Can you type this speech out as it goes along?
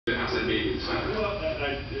bipartisan meetings. Well,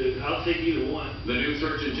 I'll take either one. The new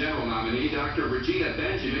Surgeon General nominee, Dr. Regina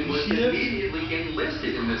Benjamin, was immediately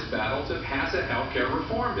enlisted in this battle to pass a health care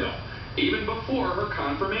reform bill, even before her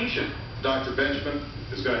confirmation. Dr. Benjamin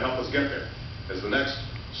is going to help us get there as the next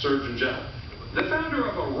Surgeon General. The founder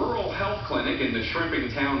of a rural health clinic in the shrimping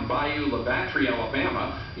town Bayou La Batterie,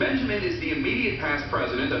 Alabama, Benjamin is the immediate past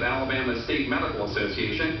president of Alabama's State Medical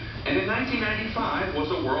Association, and in 1995 was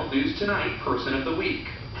a World News Tonight Person of the Week.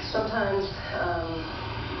 Sometimes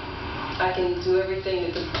I can do everything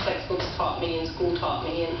that the textbooks taught me and school taught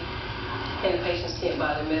me, and the patients can't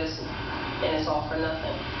buy their medicine, and it's all for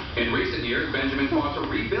nothing. In recent years, Benjamin fought to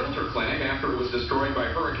rebuild her clinic after it was destroyed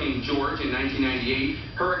by Hurricane George in 1998,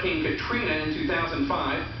 Hurricane Katrina in 2005,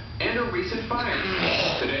 and a recent fire.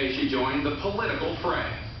 Today, she joined the political fray.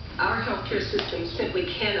 Our healthcare system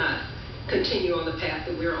simply cannot continue on the path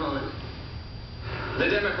that we're on.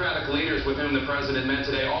 The Democratic leaders with whom the president met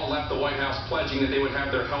today all left the White House pledging that they would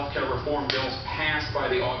have their health care reform bills passed by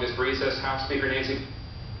the August recess. House Speaker Nancy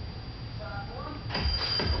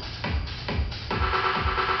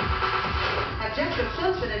Jessica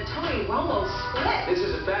Simpson and Tony Romo split. This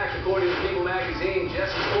is a fact according to People magazine.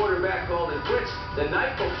 Jessie's quarterback called it quits the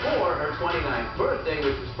night before her 29th birthday,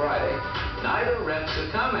 which was Friday. Neither rep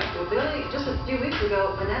succumbing. Well, Billy, just a few weeks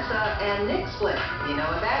ago, Vanessa and Nick split. You know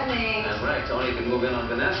what that means. That's right. Tony can move in on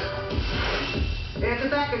Vanessa. It's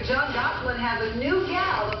the fact that John Gosselin has a new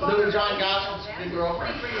gal. New John Gosselin's new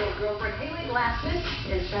girlfriend. 23-year-old girlfriend, Haley Glassman,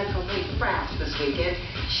 is Central Page France this weekend.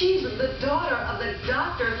 She's the daughter of the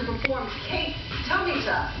doctor who performed Kate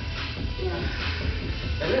Tummy-Tuck.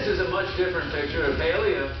 And this is a much different picture of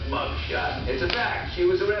Haley, a mugshot. It's a fact. She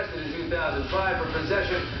was arrested in 2005 for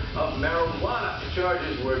possession of marijuana. The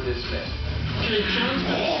charges were dismissed. Okay, John's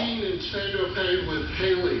been seen in San Jose with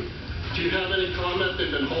Haley. Do you have any comment?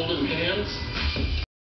 They've been holding hands.